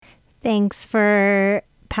Thanks for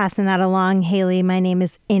passing that along, Haley. My name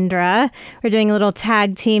is Indra. We're doing a little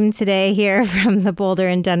tag team today here from the Boulder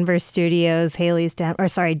and Denver studios.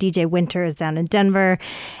 DJ Winter is down in Denver,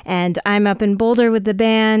 and I'm up in Boulder with the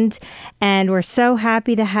band, and we're so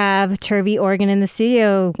happy to have Turvy Organ in the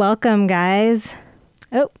studio. Welcome, guys.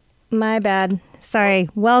 Oh, my bad. Sorry.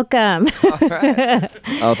 Welcome. All right.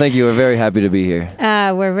 Oh, thank you. We're very happy to be here.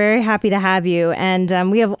 We're very happy to have you. And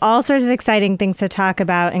we have all sorts of exciting things to talk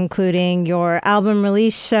about, including your album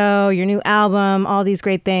release show, your new album, all these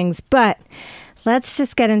great things. But let's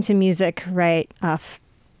just get into music right off.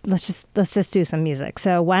 Let's just do some music.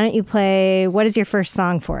 So why don't you play, what is your first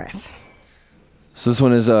song for us? So this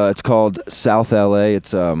one is, it's called South LA.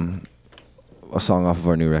 It's a song off of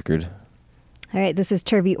our new record. All right, this is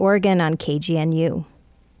Turvy Organ on KGNU.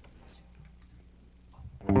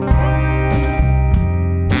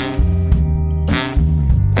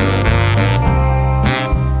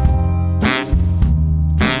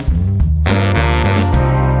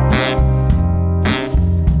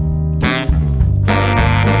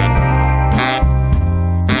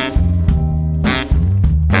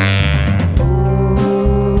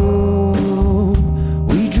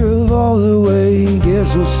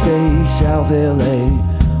 We'll stay South LA.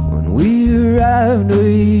 When we arrived,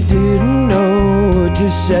 we didn't know what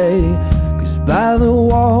to say, 'cause by the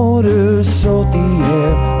water, salty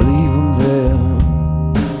air, leave them there.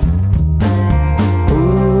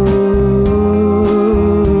 Oh,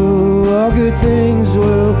 all good things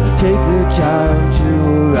will take their time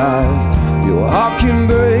to arrive. Your heart can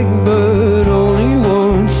break, but only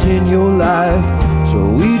once in your life. So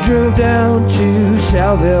we drove down to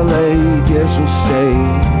South LA, guess we'll stay.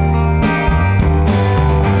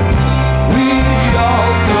 We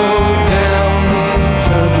all go down,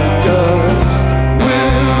 turn to dust,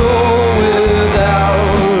 with or without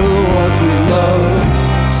the ones we love.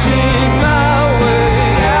 Sing my way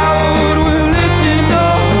out, we'll let you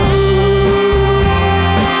know.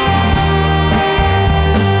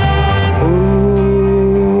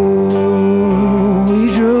 Oh, we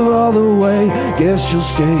drove all the way, guess you'll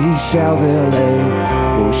stay South LA.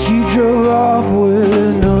 Well, she drove off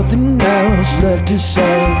with nothing else left to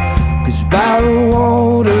say, 'cause by the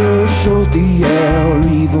water, salty air,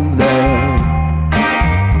 leave them there.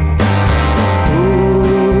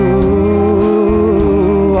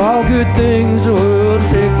 Oh, all good things will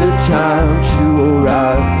take the time to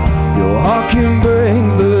arrive. Your heart can break,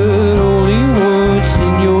 but only once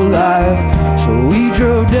in your life. So we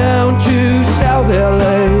drove down to South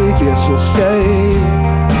LA, guess we'll stay.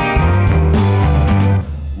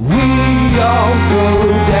 All go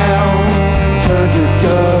down, turn to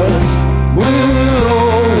dust, with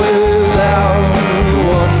or without the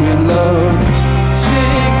ones we love.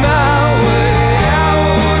 Sing my way out,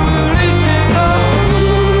 we'll let you know.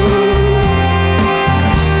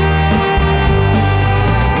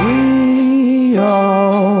 We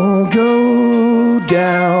all go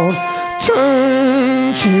down,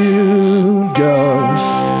 turn to dust.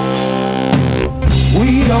 We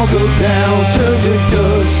all go down, turn to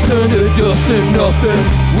dust, turn to dust and nothing.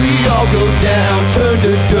 We all go down, turn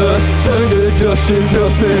to dust and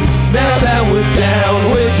nothing. Now that we're down,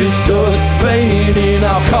 we're just dust, laying in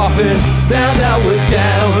our coffin. Now that we're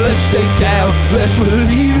down, let's stay down, let's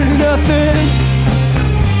believe in nothing.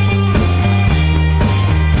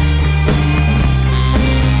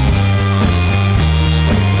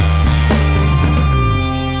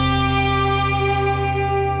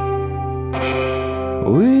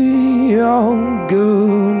 We all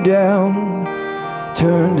go down,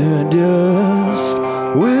 turn to dust,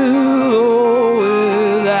 with or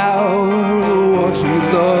without the ones we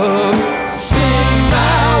love. Sing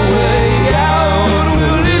my way out,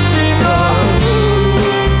 we'll let you know.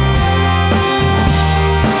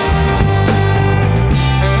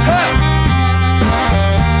 Hey!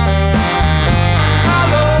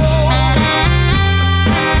 Hello!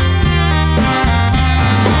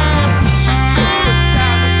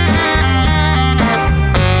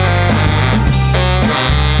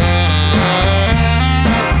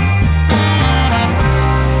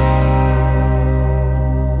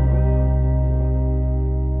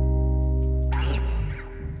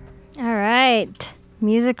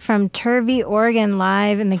 Music from Turvy Organ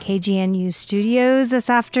live in the KGNU studios this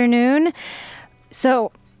afternoon.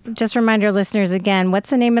 So just remind our listeners again, what's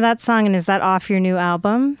the name of that song, and is that off your new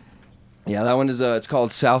album? Yeah, that one is it's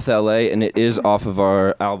called South LA, and it is off of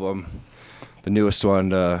our album, the newest one,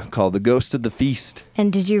 called The Ghost of the Feast.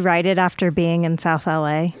 And did you write it after being in South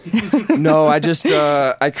LA? No, I just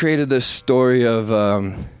I created this story of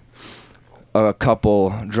a couple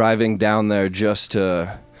driving down there just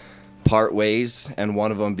to part ways, and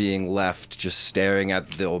one of them being left just staring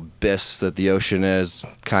at the abyss that the ocean is,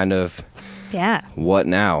 kind of, Yeah. what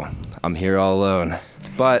now? I'm here all alone.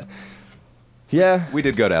 But yeah, We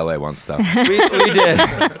did go to LA once, though. we did.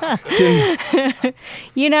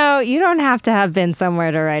 You know, you don't have to have been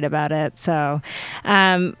somewhere to write about it. So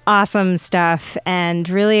awesome stuff, and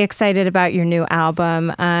really excited about your new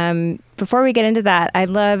album. Before we get into that, I'd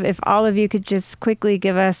love if all of you could just quickly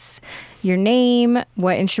give us your name,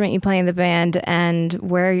 what instrument you play in the band, and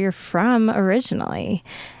where you're from originally.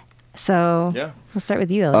 So Yeah. we'll start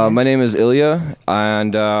with you, Ilya. My name is Ilya,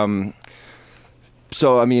 and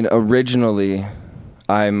so I mean, originally,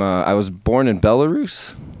 I was born in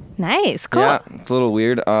Belarus. Nice, cool. Yeah, it's a little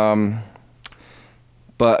weird.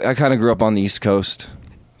 But I kind of grew up on the East Coast.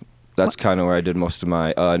 That's kind of where I did most of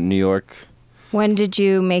my New York. When did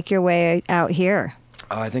you make your way out here?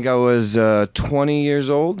 I think I was 20 years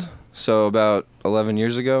old, so about 11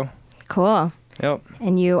 years ago. Cool. Yep.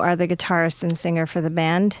 And you are the guitarist and singer for the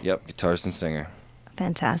band? Yep, guitarist and singer.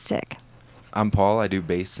 Fantastic. I'm Paul. I do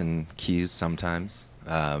bass and keys sometimes.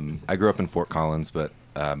 I grew up in Fort Collins, but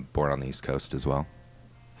born on the East Coast as well.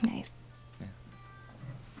 Nice.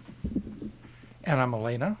 And I'm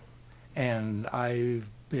Elena, and I've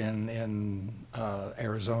been in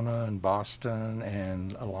Arizona and Boston,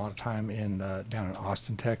 and a lot of time down in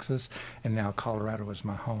Austin, Texas, and now Colorado is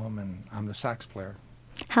my home, and I'm the sax player.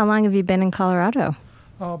 How long have you been in Colorado?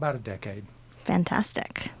 Oh, about a decade.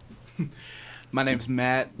 Fantastic. My name's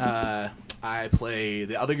Matt. I play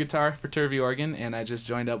the other guitar for Turvy Organ, and I just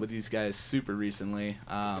joined up with these guys super recently.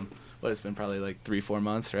 It's been probably like 3-4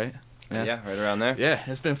 months, right? Yeah, right around there. Yeah,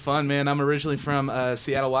 it's been fun, man. I'm originally from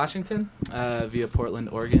Seattle, Washington, via Portland,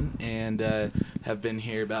 Oregon, and have been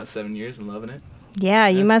here about 7 years and loving it. Yeah,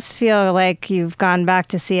 you must feel like you've gone back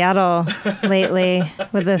to Seattle lately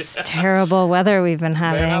with this terrible weather we've been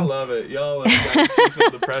having. Man, I love it. Y'all got seasonal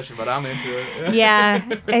depression, but I'm into it. Yeah,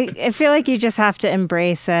 I feel like you just have to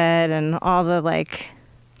embrace it and all the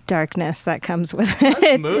darkness that comes with it.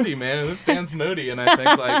 It's moody, man. This band's moody, and I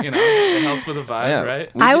think it helps with the vibe, Yeah.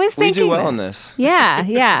 right? We do well that. on this.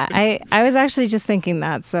 Yeah. I was actually just thinking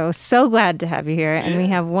that. So glad to have you here. And we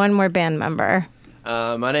have one more band member.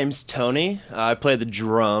 My name's Tony. I play the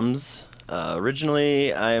drums.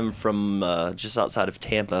 Originally, I am from just outside of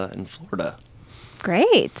Tampa in Florida.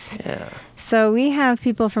 Great. Yeah. So we have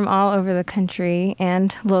people from all over the country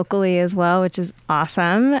and locally as well, which is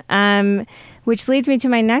awesome. Which leads me to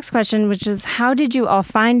my next question, which is, how did you all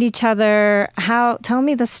find each other? Tell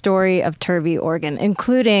me the story of Turvy Organ,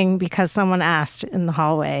 including, because someone asked in the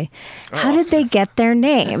hallway, how did they get their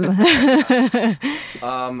name?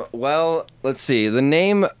 Well, let's see. The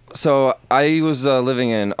name. So I was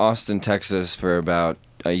living in Austin, Texas for about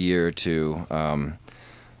a year or two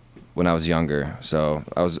when I was younger. So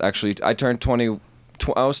I turned 20.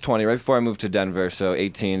 I was 20 right before I moved to Denver. So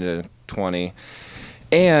 18 to 20.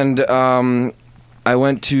 And I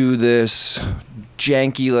went to this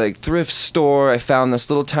janky thrift store. I found this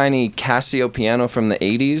little tiny Casio piano from the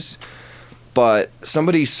 80s, but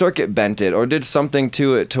somebody circuit bent it or did something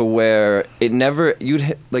to it to where it never,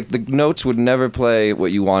 the notes would never play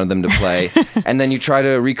what you wanted them to play. And then you try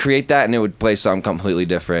to recreate that and it would play something completely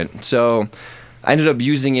different. So I ended up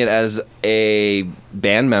using it as a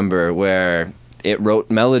band member where it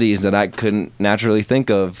wrote melodies that I couldn't naturally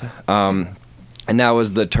think of. And that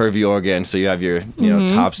was the Turvy Organ. So you have your,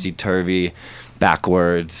 topsy-turvy,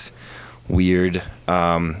 backwards, weird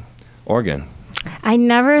organ. I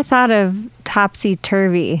never thought of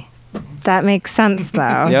topsy-turvy. That makes sense, though.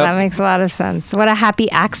 Yep. That makes a lot of sense. What a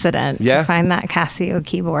happy accident to Yeah. find that Casio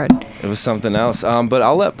keyboard. It was something else. But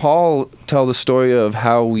I'll let Paul tell the story of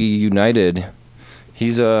how we united.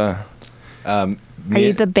 He's a... Are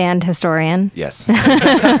you the band historian? Yes.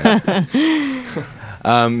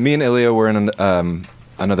 Me and Ilya were in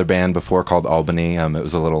another band before called Albany. It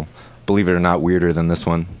was a little, believe it or not, weirder than this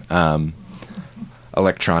one.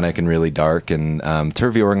 Electronic and really dark. And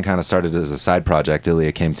Turvy Organ kind of started as a side project.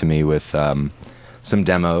 Ilya came to me with some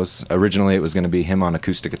demos. Originally, it was going to be him on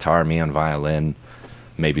acoustic guitar, me on violin,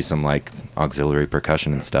 maybe some auxiliary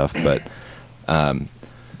percussion and stuff. But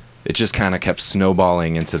it just kind of kept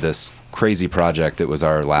snowballing into this crazy project that was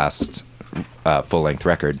our last full-length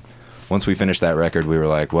record. Once we finished that record, we were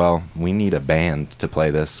like, well, we need a band to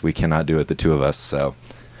play this. We cannot do it, the two of us. So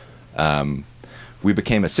we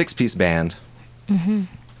became a 6-piece band. Mm-hmm.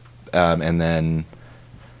 And then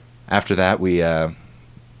after that, we kind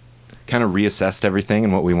of reassessed everything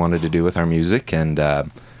and what we wanted to do with our music and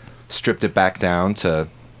stripped it back down to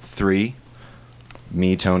 3,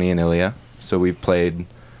 me, Tony, and Ilya. So we played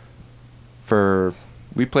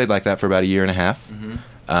like that for about a year and a half. Mm-hmm.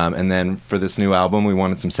 And then for this new album, we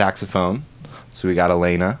wanted some saxophone, so we got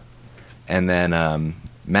Elena. And then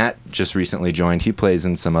Matt just recently joined. He plays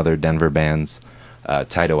in some other Denver bands,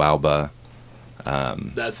 Tito Alba.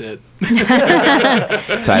 That's it.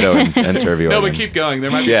 Tito and Turvy Organ. No, but keep going. There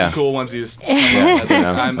might be some cool ones you just...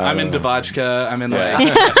 I'm in Devotchka. I'm in, like...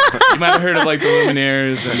 you might have heard of, like, the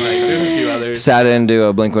Lumineers, and, like, there's a few others. Sat into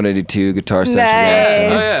a Blink-182 guitar session.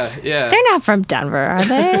 Nice. Oh, yeah, yeah. They're not from Denver, are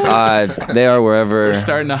they? They are wherever We're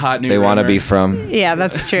starting a hot new they want to rumor. be from. Yeah,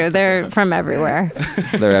 that's true. They're from everywhere.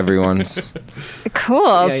 They're everyone's.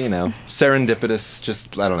 Cool. Yeah, you know, serendipitous.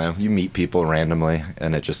 Just, I don't know. You meet people randomly,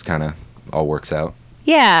 and it just kind of all works out.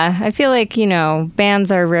 Yeah, I feel like, you know,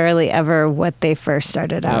 bands are rarely ever what they first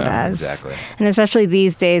started out as. Exactly. And especially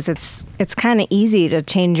these days, it's kind of easy to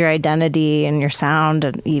change your identity and your sound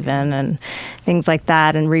and things like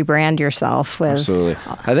that and rebrand yourself with... Absolutely.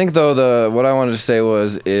 I think, though, what I wanted to say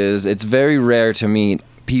is it's very rare to meet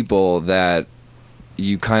people that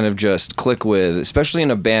you kind of just click with, especially in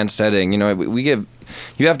a band setting. You know,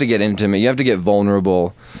 you have to get intimate, you have to get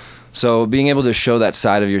vulnerable. So being able to show that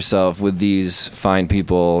side of yourself with these fine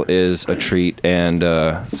people is a treat, and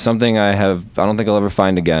something I don't think I'll ever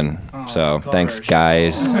find again. So thanks,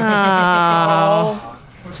 guys. Oh,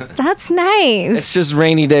 that's nice. It's just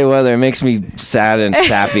rainy day weather. It makes me sad and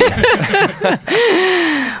sappy.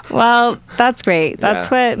 Well, that's great. That's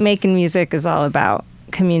what making music is all about.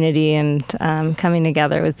 Community and coming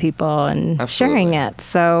together with people and sharing it.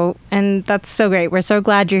 So, and that's so great. We're so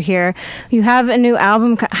glad you're here. You have a new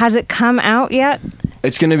album. Has it come out yet?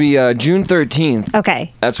 It's going to be June 13th.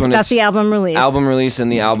 Okay. That's the album release. Album release,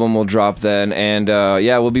 and the album will drop then. And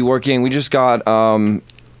we'll be working. We just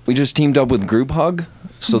teamed up with Group Hug.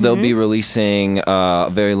 So they'll be releasing a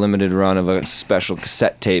very limited run of a special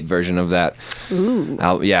cassette tape version of that. Ooh.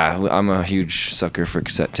 I'm a huge sucker for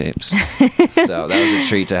cassette tapes. So that was a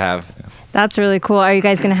treat to have. That's really cool. Are you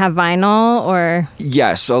guys going to have vinyl or?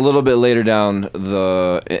 Yes, a little bit later down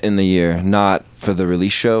in the year. Not for the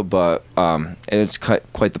release show, but it's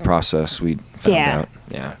quite the process we found out.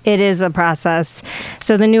 Yeah. It is a process.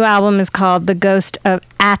 So the new album is called The Ghost of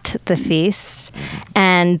At the Feast.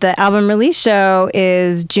 And the album release show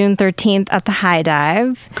is June 13th at the High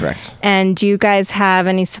Dive. Correct. And do you guys have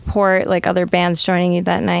any support, like other bands joining you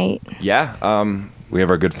that night? Yeah. We have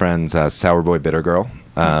our good friends, Sour Boy Bitter Girl.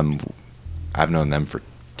 I've known them for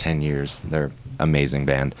 10 years. They're an amazing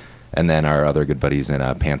band. And then our other good buddies in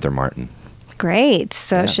Panther Martin. Great.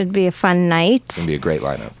 So it should be a fun night. It's going to be a great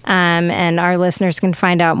lineup. And our listeners can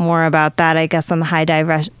find out more about that, I guess, on the High Dive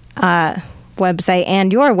website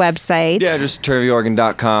and your website. Yeah, just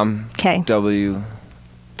turvyorgan.com. Okay.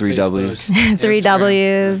 Three W's. Three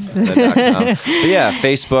W's. But yeah,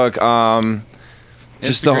 Facebook.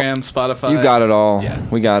 Just Instagram, Spotify. You got it all. Yeah.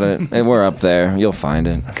 We got it. And we're up there. You'll find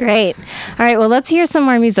it. Great. All right. Well, let's hear some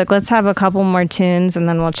more music. Let's have a couple more tunes, and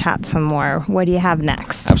then we'll chat some more. What do you have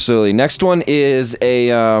next? Absolutely. Next one is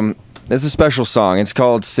it's a special song. It's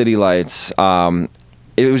called City Lights.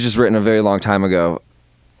 It was just written a very long time ago,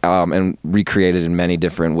 and recreated in many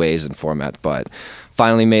different ways and format, but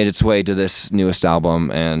finally made its way to this newest album.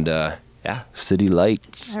 And City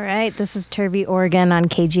Lights. All right. This is Turvy Organ on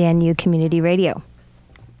KGNU Community Radio.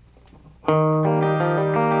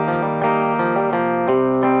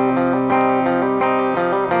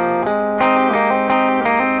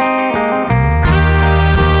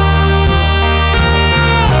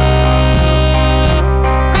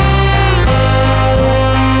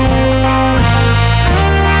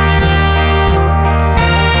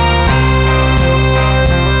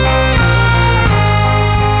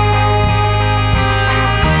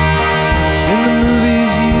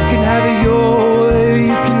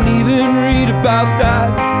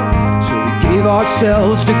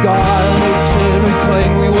 Ourselves to God, and we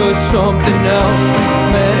claim we were something else.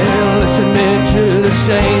 Man, listening to the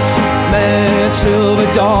saints. Man,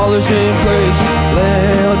 silver dollars and grace.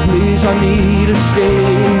 Lord, please, I need a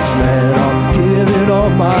stage. Man, I'm giving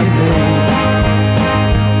up my name.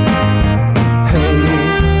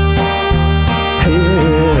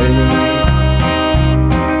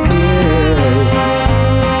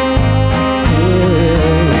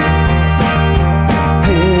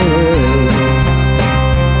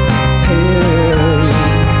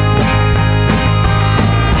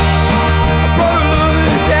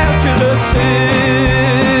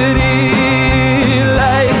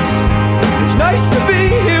 Nice to be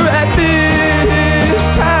here at this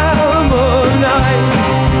time.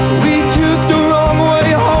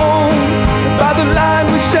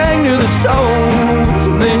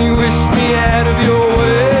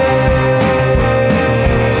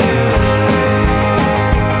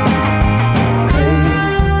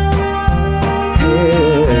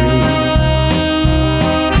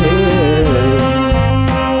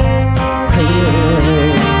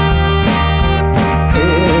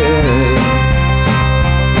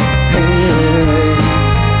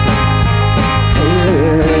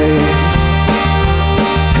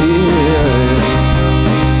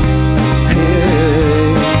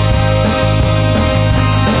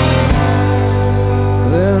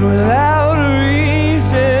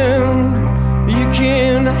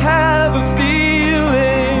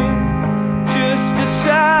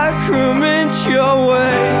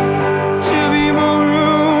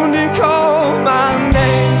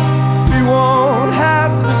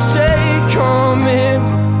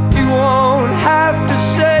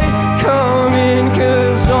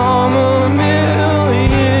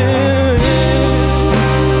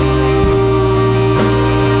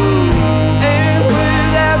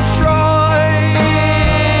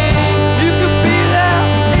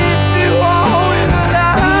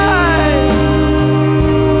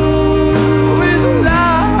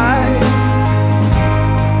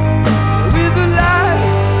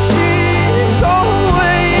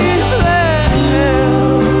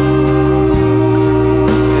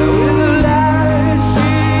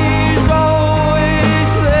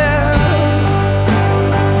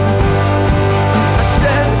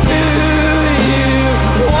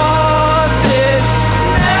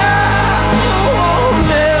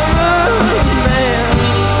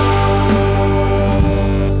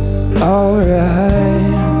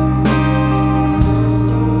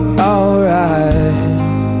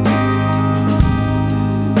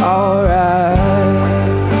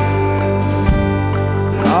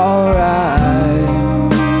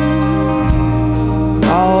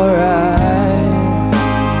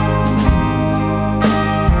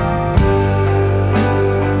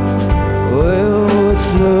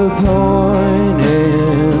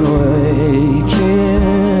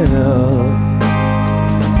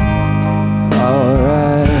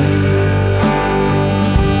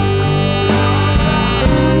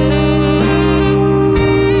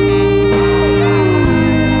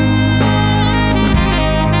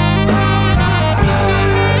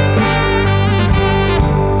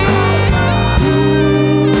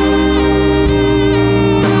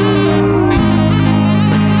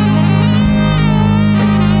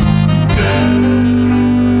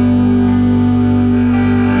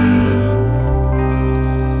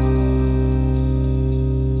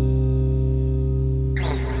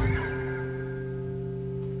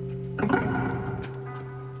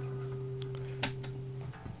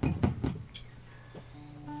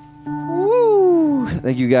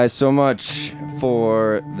 Thank you guys so much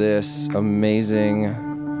for this amazing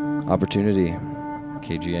opportunity.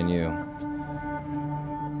 KGNU.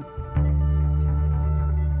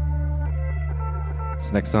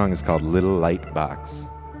 This next song is called Little Light Box.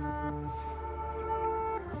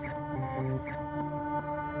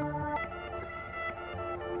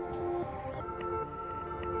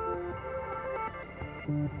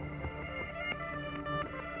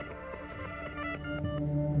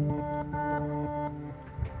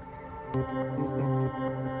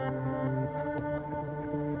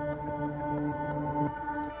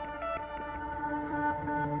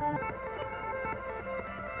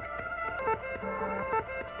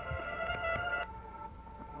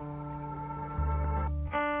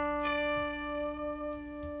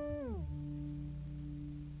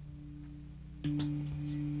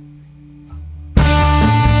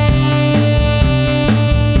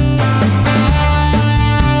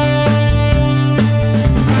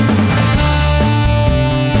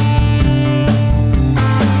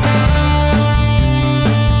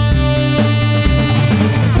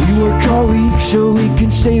 So we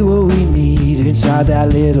can say what we need inside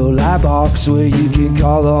that little light box where you can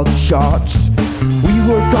call all the shots. We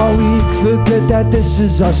work all week, forget that this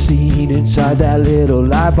is our scene inside that little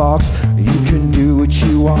light box. You can do what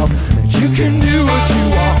you want, and you can do what you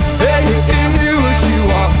want. Yeah, you can do what you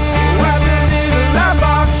want. Inside that little light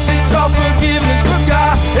box, it's all forgiveness from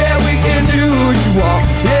God. Yeah, we can do what you want.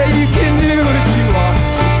 Yeah, you can do what you want.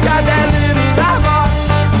 Inside that little light box.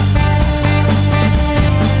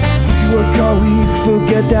 Work all week,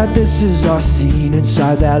 forget that this is our scene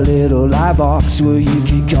inside that little light box where you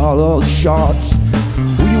can call all the shots.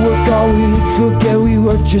 We work all week, forget we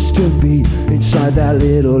work just to be inside that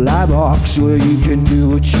little light box where you can do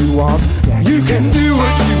what you want. Yeah, you can do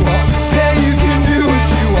what you want. Yeah, you can do what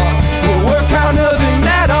you want. We'll work out nothing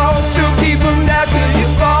at all, so keep them down till you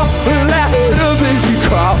fall. We'll laugh it up as you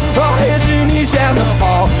crawl, all hands and knees and the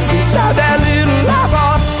ball inside that little light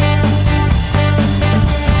box.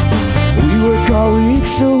 We work all week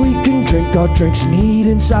so we can drink our drinks neat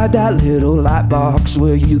inside that little light box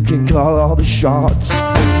where you can call all the shots.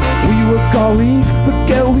 We work all week,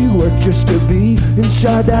 forget we work just to be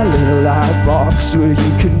inside that little light box where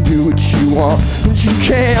you can do what you want, and you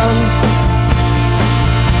can.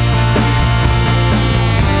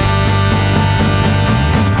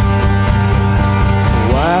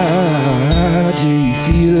 Why do you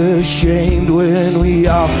feel ashamed when we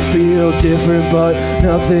all feel different but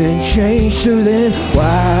nothing changed? So then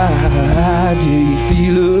why do you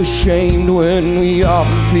feel ashamed when we all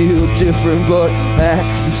feel different but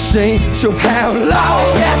act the same? So how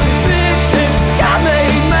long has it been since God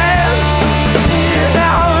made man? In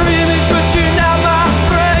our image, but you're not my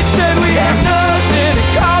friend. Said we have nothing in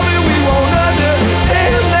common, we won't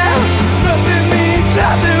understand that. Nothing means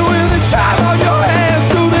nothing when there's time on your hands.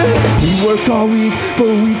 So then we work all week,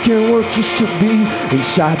 but we can work just to be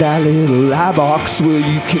inside that little light box where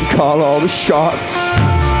you can call all the shots.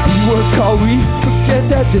 We work all week, forget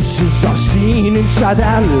that this is our scene inside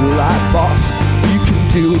that little light box. You can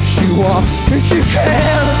do what you want, if you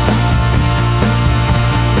can.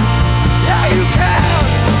 Yeah, you can.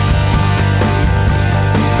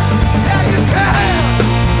 Yeah, you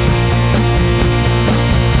can.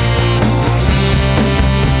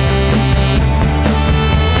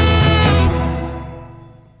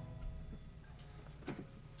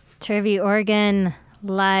 Turvy Organ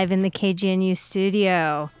live in the KGNU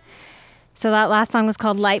studio. So that last song was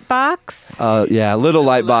called Lightbox. Yeah, Little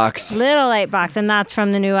Light Box. Little Lightbox, and that's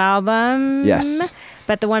from the new album. Yes.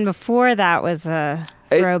 But the one before that was a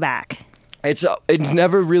throwback. It's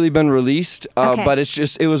never really been released, Okay. but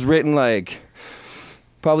it was written like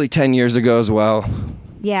probably 10 years ago as well.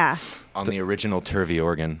 Yeah. On the original Turvy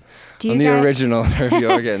Organ. Do you On the guys- original Turvy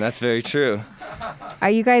Organ. That's very true. Are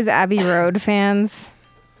you guys Abbey Road fans?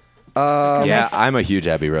 Yeah, I'm a huge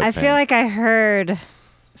Abbey Road I fan. feel like I heard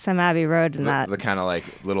some Abbey Road in that. The kind of like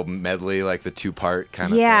little medley, like the two-part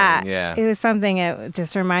kind of Yeah. thing. Yeah. It was something, it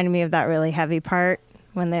just reminded me of that really heavy part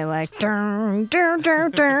when they like, dun, dun,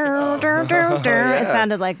 dun, dun, dun, dun, dun. It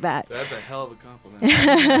sounded like that. That's a hell of a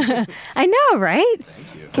compliment. I know, right?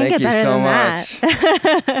 Thank you. Can't Thank get you better so than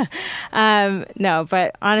much. that. No,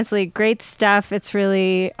 but honestly, great stuff. It's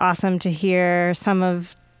really awesome to hear some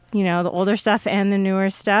of, the older stuff and the newer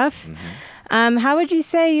stuff. Mm-hmm. How would you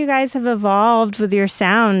say you guys have evolved with your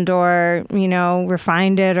sound or,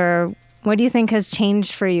 refined it, or what do you think has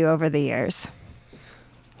changed for you over the years?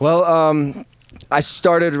 Well, I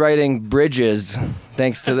started writing bridges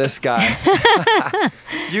thanks to this guy.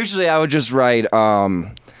 Usually I would just write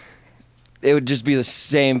it would just be the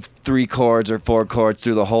same 3 chords or 4 chords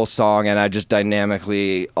through the whole song, and I just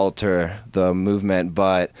dynamically alter the movement.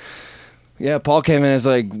 But yeah, Paul came in and was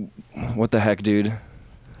like, "What the heck, dude?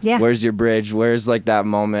 Yeah. Where's your bridge? Where's like that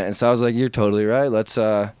moment?" And so I was like, "You're totally right. Let's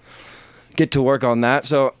get to work on that."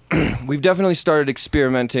 So we've definitely started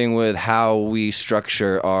experimenting with how we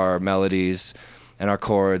structure our melodies and our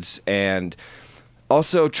chords, and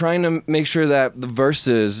also trying to make sure that the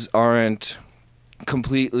verses aren't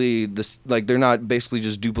completely this, like they're not basically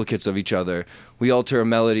just duplicates of each other. We alter a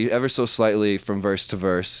melody ever so slightly from verse to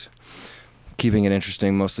verse, keeping it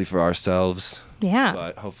interesting mostly for ourselves, Yeah.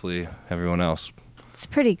 but hopefully everyone else. It's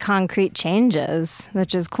pretty concrete changes,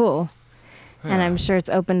 which is cool. And I'm sure it's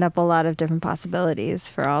opened up a lot of different possibilities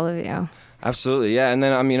for all of you. Absolutely, yeah. And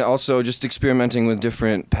then I mean also just experimenting with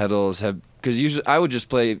different pedals, because usually I would just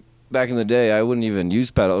play, back in the day I wouldn't even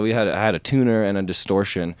use pedal. I had a tuner and a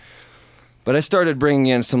distortion. But I started bringing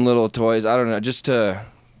in some little toys, I don't know, just to,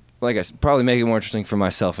 like I said, probably make it more interesting for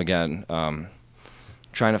myself again.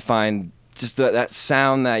 Trying to find just that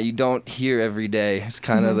sound that you don't hear every day. It's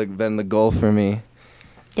kind of been the goal for me.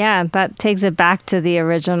 Yeah, that takes it back to the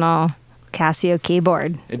original Casio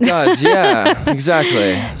keyboard. It does, yeah,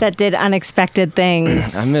 exactly. That did unexpected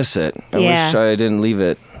things. I miss it. I Yeah. wish I didn't leave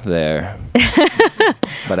it there.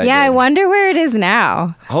 But I Yeah, did. I wonder where it is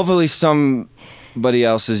now. Hopefully somebody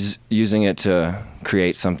else is using it to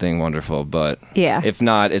create something wonderful, but Yeah. if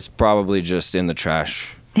not, it's probably just in the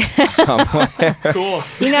trash somewhere. Cool.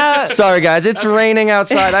 You know, Sorry guys, it's raining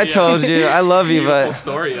outside. I told you. I love you, but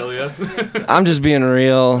story, Ilya. I'm just being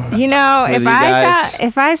real. if you guys.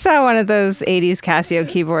 if I saw one of those 80s Casio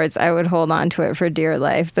keyboards, I would hold on to it for dear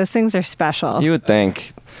life. Those things are special. You would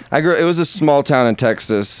think. It was a small town in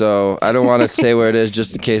Texas, so I don't want to say where it is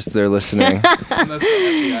just in case they're listening.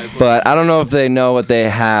 But I don't know if they know what they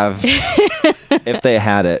have, if they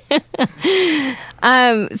had it.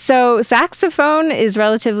 So saxophone is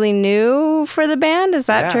relatively new for the band. Is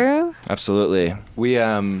that Yeah. true? Absolutely. We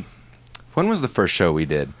when was the first show we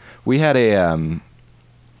did? We had a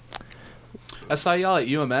I saw y'all at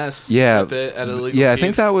UMS. yeah, At Illegal yeah. I think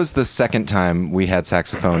Beats. that was the second time we had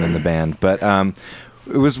saxophone in the band, but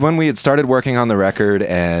it was when we had started working on the record,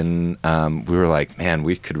 and we were like, man,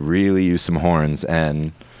 we could really use some horns,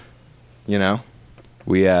 and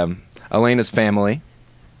we Elena's family,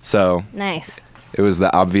 so Nice. it was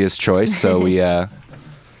the obvious choice. So we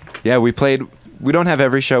we played. We don't have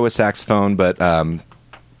every show with saxophone, but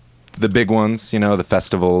the big ones, the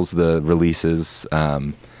festivals, the releases,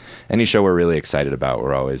 any show we're really excited about,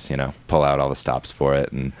 we're always, pull out all the stops for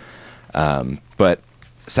it. And but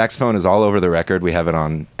saxophone is all over the record. We have it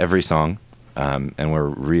on every song, and we're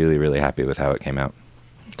really, really happy with how it came out.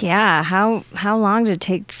 Yeah. How long did it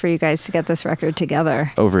take for you guys to get this record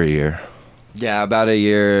together? Over a year. Yeah, about a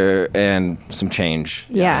year and some change.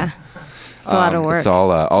 Yeah. It's a lot of work. It's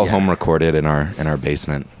all home recorded in our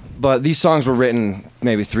basement. But these songs were written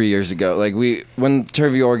maybe 3 years ago. Like when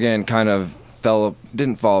Turvy Organ kind of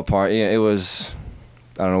didn't fall apart. It was,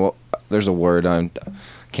 I don't know what. There's a word. I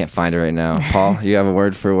can't find it right now. Paul, you have a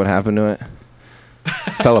word for what happened to it?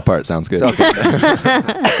 Fell apart sounds good.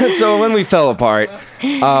 So when we fell apart,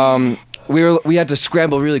 we had to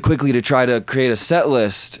scramble really quickly to try to create a set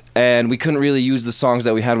list, and we couldn't really use the songs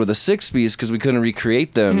that we had with the 6-piece because we couldn't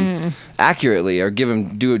recreate them accurately or give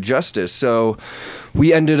them due justice. So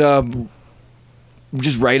we ended up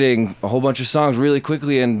just writing a whole bunch of songs really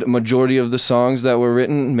quickly, and a majority of the songs that were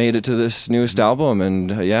written made it to this newest album.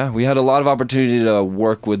 And we had a lot of opportunity to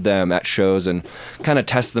work with them at shows and kind of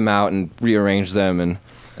test them out and rearrange them. And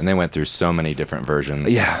they went through so many different versions.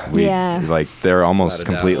 Yeah. Like they're almost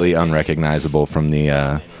Without a completely unrecognizable from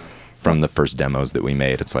the first demos that we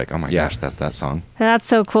made. It's like, oh my gosh, that's that song. That's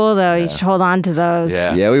so cool, though. You should hold on to those.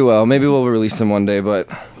 Yeah, we will. Maybe we'll release them one day, but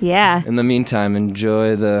Yeah. in the meantime,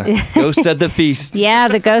 enjoy the Ghost at the Feast. Yeah,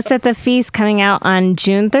 The Ghost at the Feast coming out on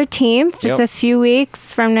June 13th, just a few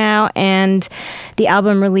weeks from now. And the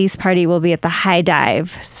album release party will be at the High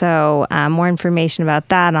Dive. So more information about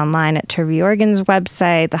that online at Turvy Organ's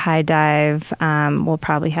website, the High Dive. We'll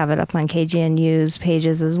probably have it up on KGNU's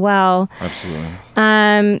pages as well.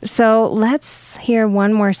 Absolutely. So let's hear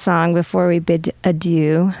one more song before we bid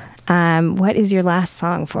adieu. What is your last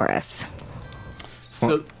song for us?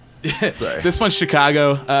 So, this one's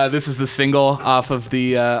Chicago. This is the single off of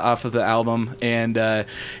the album, and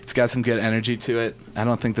it's got some good energy to it. I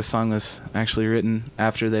don't think the song was actually written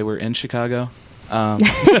after they were in Chicago.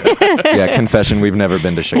 Yeah, confession, we've never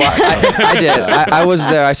been to Chicago. I did. I was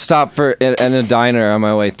there. I stopped in a diner on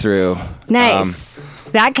my way through. Nice.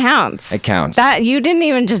 That counts. It counts. That you didn't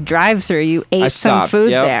even just drive through. You ate I some stopped.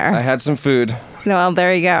 food Yep, there. I had some food. Well,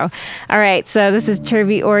 there you go. All right, so this is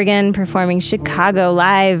Turvy Organ performing Chicago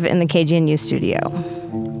live in the KGNU studio.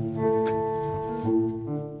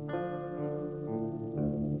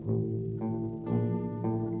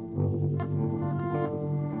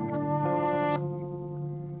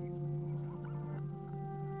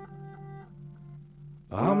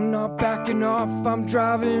 I'm not backing off, I'm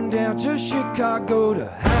driving down to Chicago to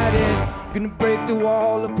hide it. Gonna break the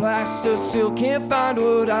wall of plaster, still can't find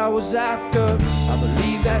what I was after. I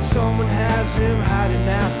believe that someone has him hiding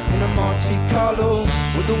out in a Monte Carlo,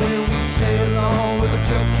 with the wind we sail along, with the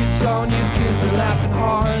joke is on, you kids are laughing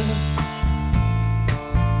hard.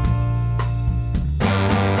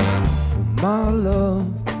 My love,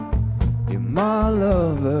 you're my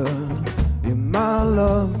lover, you're my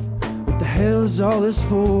love. What the hell's all this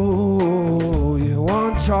for? You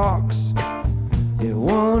one talks, you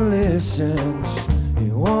one listens,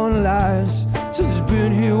 you one lies. Since he's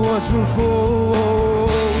been here once before.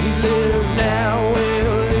 We live now in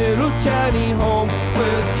little tiny homes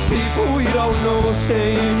with people we don't know,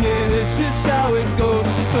 saying, yeah, this is how it goes.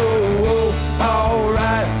 So,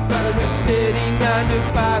 alright, better be steady 9 to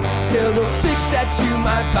 5. Sell the fix that you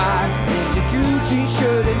might buy in your Gucci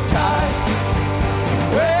shirt and tie.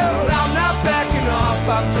 Well, I'm not backing off,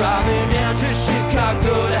 I'm driving down to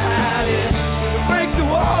Chicago to hide it. Break the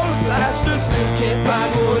wall of plaster, still can't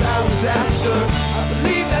find what I was after. I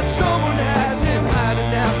believe that someone has him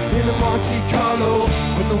hiding out in the Monte Carlo,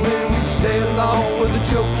 with the wind we sail along, where the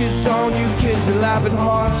joke is on, you kids are laughing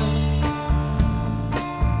hard.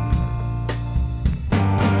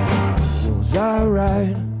 Was I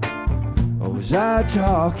right, or was I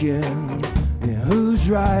talking? Yeah, who's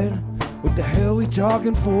right? What the hell we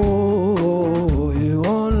talking for? You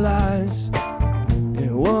one lies,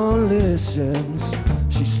 you one listens.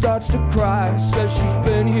 She starts to cry, says she's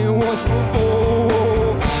been here once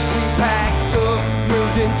before. We packed up,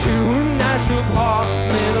 moved into a nice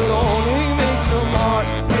apartment alone. We made some art,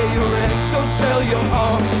 pay your rent, so sell your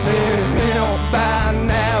art. Hell, by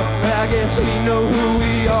now, I guess we know who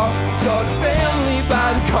we are. Start a family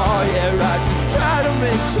by the car, yeah, right, just try to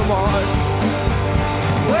make some art.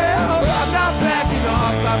 Well, I'm not backing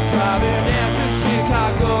off, I'm driving down to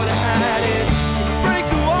Chicago to hide it. Break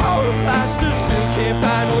the wall of plaster, still can't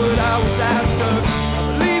find what I was after. I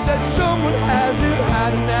believe that someone has it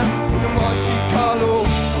hiding out in the Monte Carlo.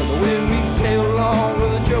 On the wind we sail along,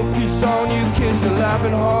 where the joke is on, you kids are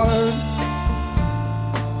laughing hard.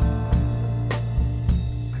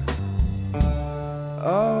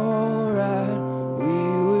 Alright, we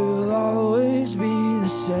will always be the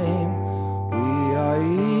same.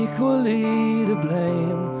 Equally to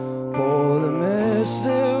blame for the mess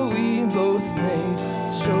that we both made.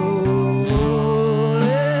 So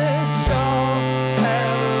let's all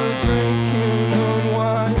have a drink and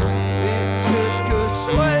unwind. It took us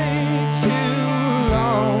way too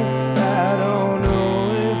long. I don't know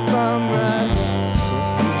if I'm right.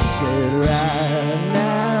 You said right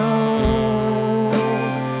now.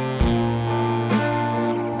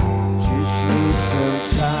 Just need some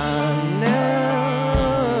time now.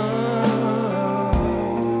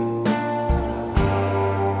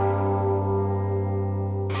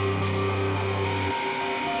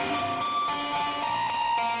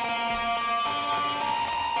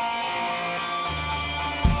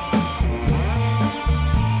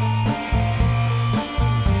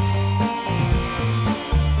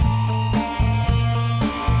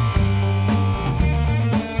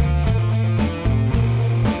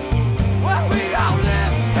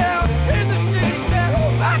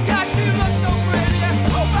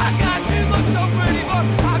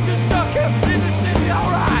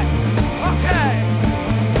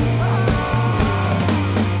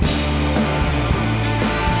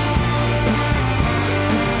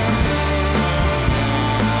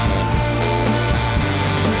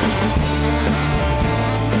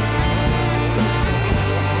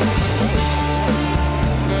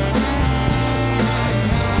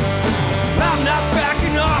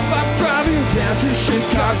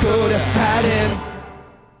 Chicago to hide in.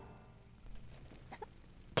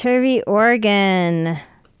 Turvy Organ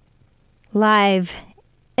live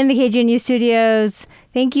in the KGNU studios.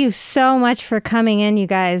 Thank you so much for coming in, you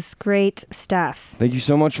guys. Great stuff. Thank you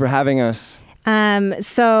so much for having us.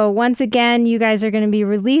 So once again, you guys are going to be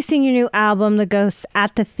releasing your new album, The Ghosts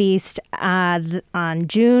at the Feast, on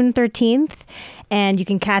June 13th. And you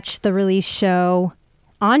can catch the release show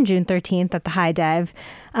on June 13th at the High Dive.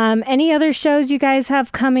 Any other shows you guys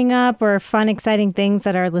have coming up or fun, exciting things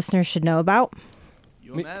that our listeners should know about?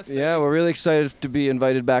 UMS, Yeah, we're really excited to be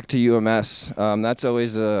invited back to UMS. That's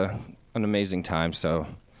always an amazing time. So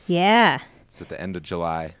Yeah. It's at the end of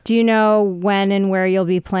July. Do you know when and where you'll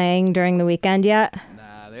be playing during the weekend yet?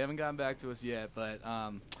 Nah, they haven't gotten back to us yet, but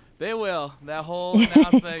they will. That whole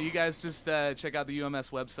announcement, you guys just check out the UMS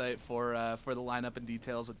website for the lineup and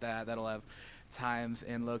details with that. That'll have times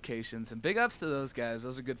and locations. And big ups to those guys.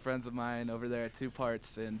 Those are good friends of mine over there at Two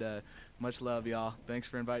Parts. And much love, y'all. Thanks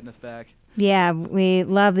for inviting us back. Yeah, we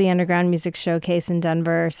love the Underground Music Showcase in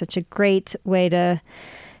Denver. Such a great way to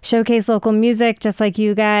showcase local music, just like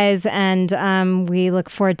you guys. And we look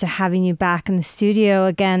forward to having you back in the studio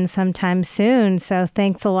again sometime soon. So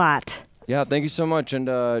thanks a lot. Yeah, thank you so much. And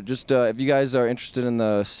just if you guys are interested in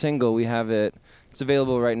the single, we have it. It's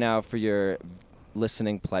available right now for your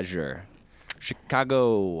listening pleasure.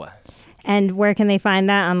 Chicago. And where can they find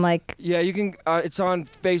that on Yeah, you can. It's on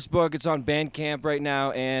Facebook. It's on Bandcamp right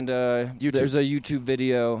now, and there's a YouTube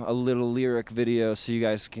video, a little lyric video, so you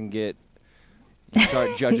guys can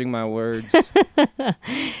start judging my words.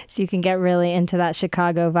 so you can get really into that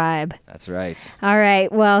Chicago vibe. That's right. All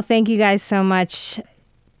right. Well, thank you guys so much.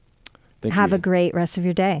 Thank Have you. a great rest of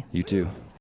your day. You too.